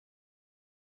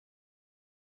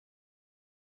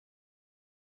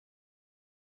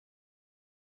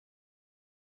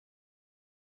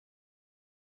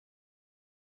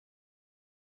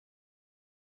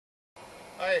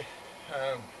Hi,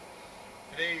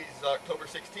 today is October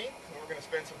 16th, and we're going to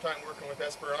spend some time working with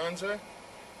Esperanza.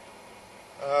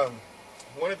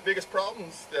 One of the biggest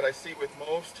problems that I see with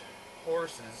most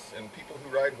horses and people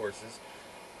who ride horses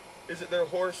is that their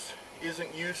horse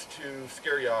isn't used to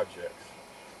scary objects.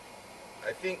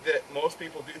 I think that most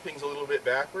people do things a little bit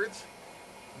backwards.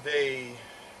 They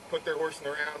put their horse in the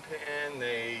round pen,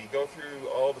 they go through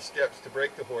all the steps to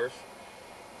break the horse,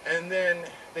 and then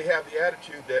they have the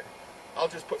attitude that I'll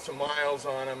just put some miles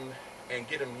on them and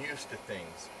get them used to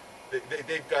things.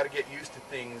 They've got to get used to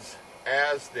things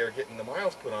as they're getting the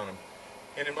miles put on them.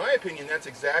 And in my opinion, that's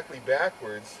exactly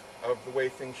backwards of the way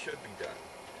things should be done.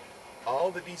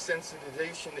 All the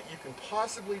desensitization that you can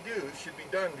possibly do should be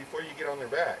done before you get on their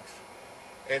backs.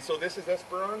 And so this is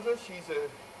Esperanza. She's a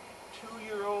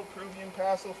 2-year-old Peruvian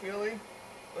Paso filly,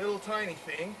 little tiny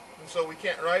thing, and so we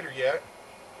can't ride her yet.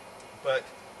 But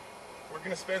we're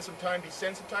going to spend some time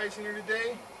desensitizing her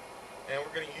today, and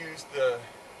we're going to use the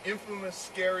infamous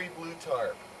scary blue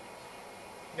tarp.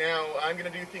 Now, I'm going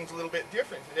to do things a little bit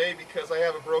different today because I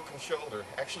have a broken shoulder,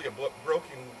 actually a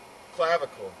broken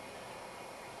clavicle.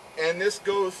 And this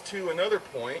goes to another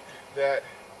point that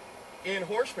in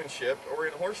horsemanship or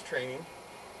in horse training,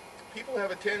 people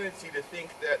have a tendency to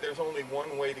think that there's only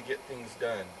one way to get things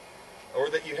done, or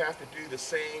that you have to do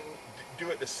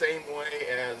it the same way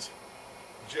as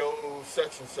Joe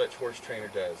such and such horse trainer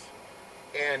does.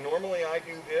 And normally I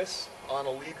do this on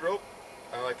a lead rope,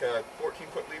 like a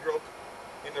 14-foot lead rope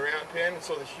in the round pen,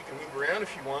 so that she can move around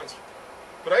if she wants.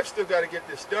 But I've still got to get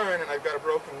this done, and I've got a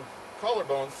broken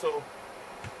collarbone, so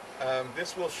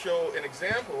this will show an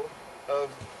example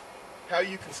of how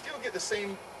you can still get the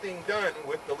same thing done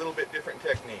with a little bit different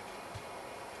technique.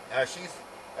 As you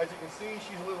can see,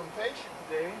 she's a little impatient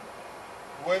today.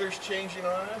 The weather's changing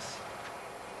on us.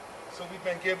 So we've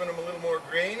been giving them a little more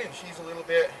grain, and she's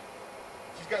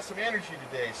got some energy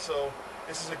today. So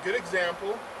this is a good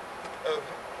example of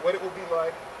what it will be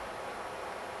like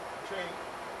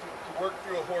to work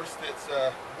through a horse that's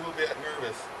a little bit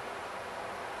nervous.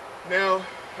 Now,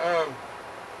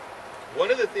 one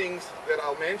of the things that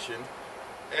I'll mention,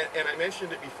 and I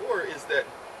mentioned it before, is that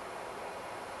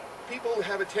people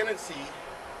have a tendency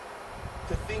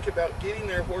to think about getting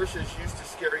their horses used to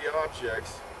scary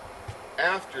objects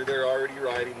after they're already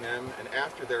riding them and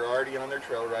after they're already on their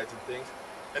trail rides and things.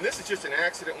 And this is just an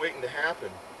accident waiting to happen.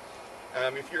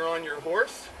 If you're on your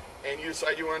horse and you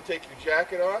decide you want to take your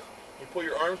jacket off, you pull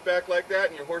your arms back like that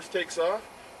and your horse takes off,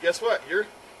 guess what?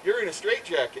 You're in a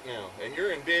straitjacket now, and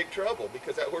you're in big trouble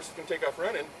because that horse is going to take off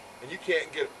running, and you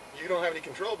don't have any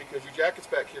control because your jacket's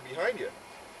back here behind you.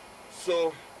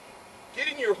 So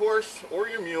getting your horse or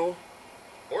your mule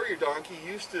or your donkey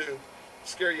used to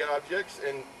scary objects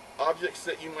and objects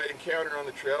that you might encounter on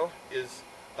the trail is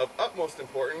of utmost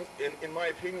importance. In my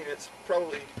opinion, it's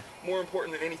probably more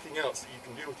important than anything else that you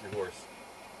can do with your horse.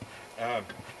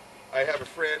 I have a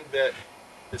friend that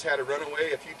has had a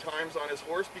runaway a few times on his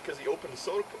horse because he opened a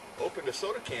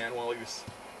soda can while he was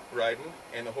riding,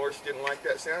 and the horse didn't like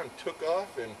that sound and took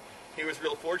off, and he was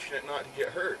real fortunate not to get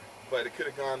hurt, but it could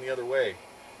have gone the other way.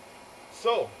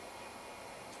 So,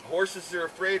 horses are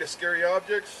afraid of scary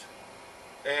objects,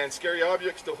 and scary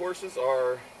objects to horses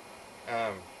are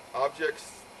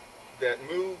objects that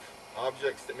move,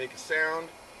 objects that make a sound.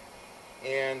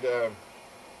 And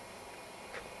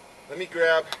let me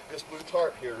grab this blue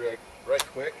tarp here right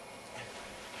quick.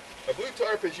 A blue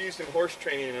tarp is used in horse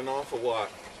training an awful lot,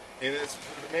 and it's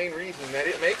for the main reason that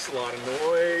it makes a lot of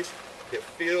noise, it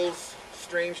feels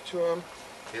strange to them,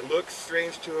 it looks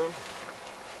strange to them.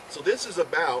 So this is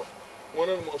about one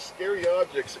of the most scary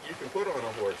objects that you can put on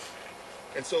a horse.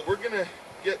 And so we're going to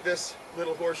get this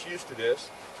little horse used to this.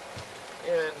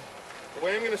 And the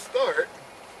way I'm going to start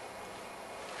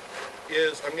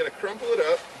is I'm going to crumple it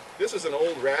up. This is an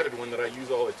old ratted one that I use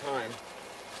all the time.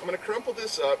 I'm going to crumple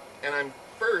this up, and I'm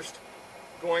first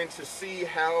going to see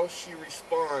how she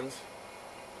responds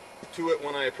to it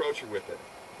when I approach her with it.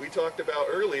 We talked about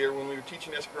earlier when we were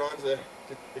teaching Esperanza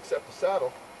to accept the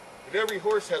saddle that every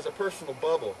horse has a personal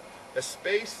bubble, a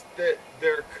space that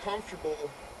they're comfortable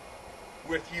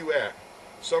with you at.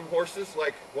 Some horses,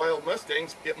 like wild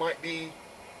Mustangs, it might be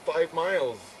 5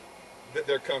 miles that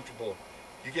they're comfortable.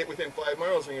 You get within 5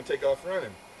 miles and you're going to take off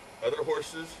running. Other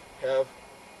horses have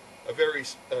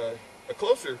a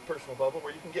closer personal bubble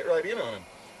where you can get right in on them.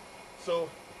 So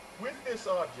with this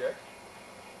object,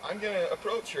 I'm going to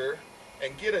approach her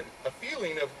and get a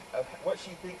feeling of what she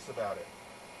thinks about it.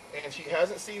 And she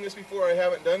hasn't seen this before, I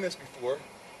haven't done this before.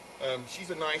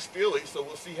 She's a nice filly, so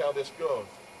we'll see how this goes.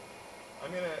 I'm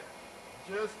going to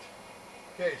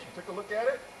okay, she took a look at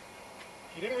it.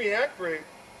 She didn't react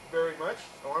very much,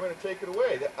 so I'm going to take it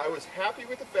away. I was happy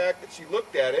with the fact that she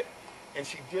looked at it and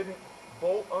she didn't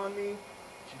bolt on me.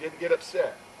 She didn't get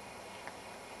upset.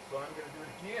 So I'm going to do it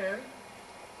again.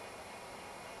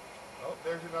 Oh,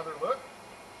 there's another look.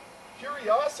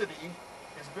 Curiosity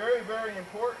is very, very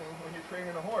important when you're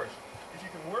training a horse. If you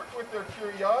can work with their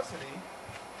curiosity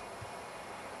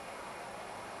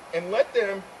and let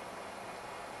them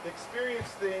experience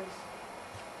things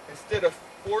instead of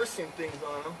forcing things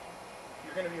on them,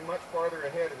 you're going to be much farther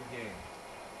ahead of the game.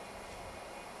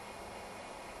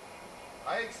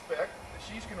 I expect that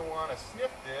she's going to want to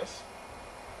sniff this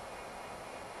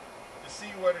to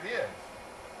see what it is.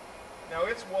 Now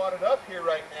it's wadded up here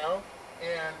right now,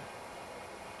 and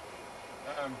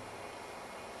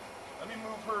let me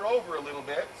move her over a little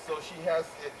bit so she has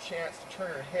a chance to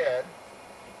turn her head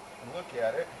and look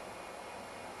at it.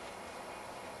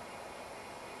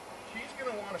 She's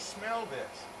going to want to smell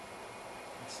this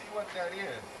and see what that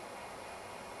is.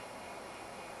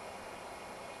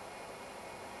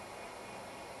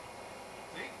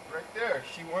 See, right there,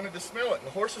 she wanted to smell it, and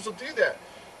the horses will do that.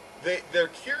 They're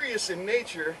curious in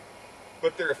nature,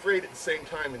 but they're afraid at the same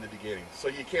time in the beginning, so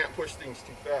you can't push things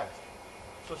too fast.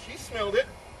 So she smelled it.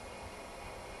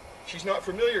 She's not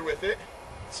familiar with it,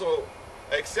 so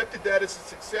I accepted that as a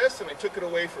success and I took it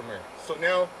away from her. So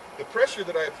now the pressure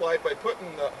that I applied by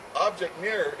putting the object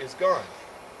near her is gone.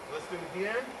 Let's do it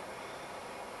again.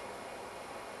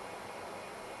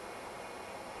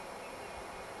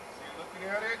 See her looking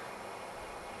at it.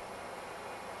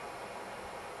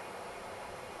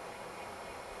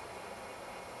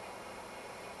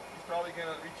 She's probably going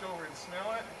to reach over and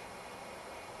smell it.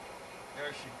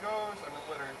 There she goes. I'm going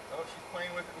to let her, oh, she's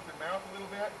playing with it with her mouth a little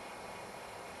bit.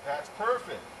 That's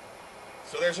perfect.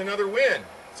 So there's another win.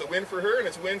 It's a win for her and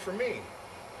it's a win for me.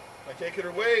 I take it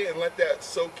away and let that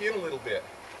soak in a little bit.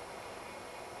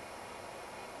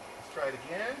 Let's try it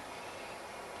again.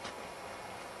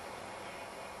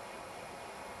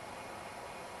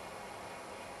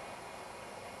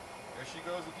 There she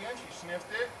goes again. She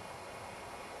sniffed it.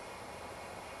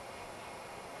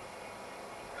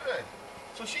 Good.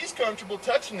 So she's comfortable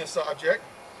touching this object.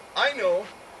 I know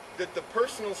that the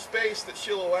personal space that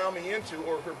she'll allow me into,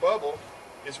 or her bubble,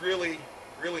 is really,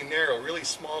 really narrow, really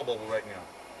small bubble right now.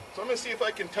 So I'm going to see if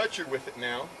I can touch her with it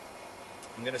now.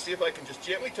 I'm going to see if I can just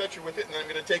gently touch her with it, and then I'm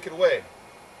going to take it away.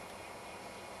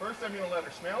 First, I'm going to let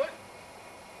her smell it.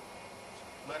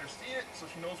 Let her see it so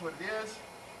she knows what it is.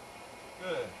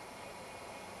 Good.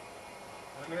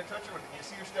 And I'm going to touch her with it. Can you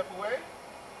see her step away?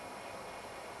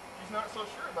 She's not so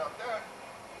sure about that.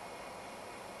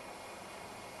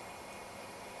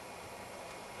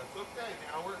 That's okay.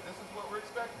 Now this is what we're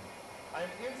expecting. I'm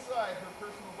inside her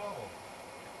personal bubble.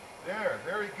 There,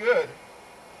 very good.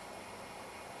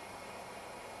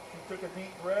 She took a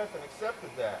deep breath and accepted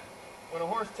that. When a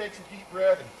horse takes a deep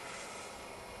breath and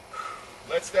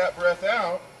lets that breath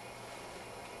out,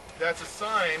 that's a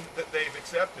sign that they've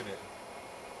accepted it.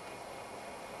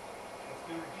 Let's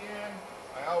do it again.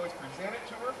 I always present it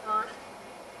to her first.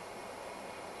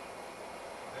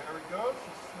 There we go.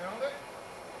 She smelled it.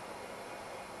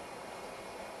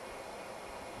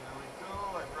 There we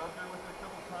go. I've rubbed her with it a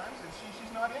couple times, and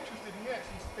she's not interested in it.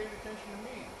 She's paid attention to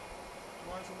me. She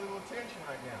wants a little attention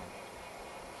right now.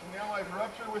 So now I've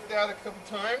rubbed her with that a couple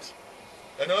times.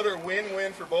 Another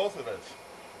win-win for both of us.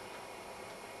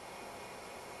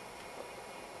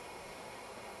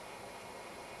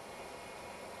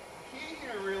 The key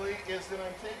here really is that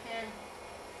I'm taking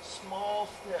small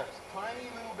steps, tiny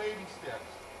little baby steps.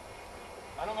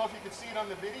 I don't know if you could see it on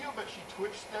the video, but she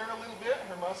twitched there a little bit.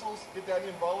 Her muscles did that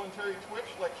involuntary twitch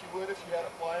like she would if she had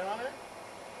a fly on her.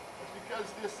 It's because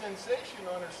this sensation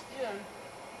on her skin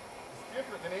is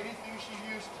different than anything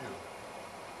she's used to.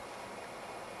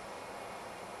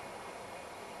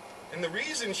 And the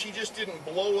reason she just didn't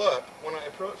blow up when I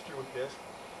approached her with this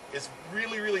is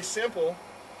really, really simple.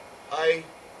 I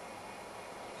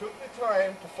took the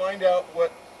time to find out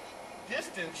what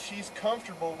distance she's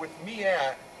comfortable with me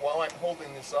at while I'm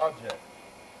holding this object.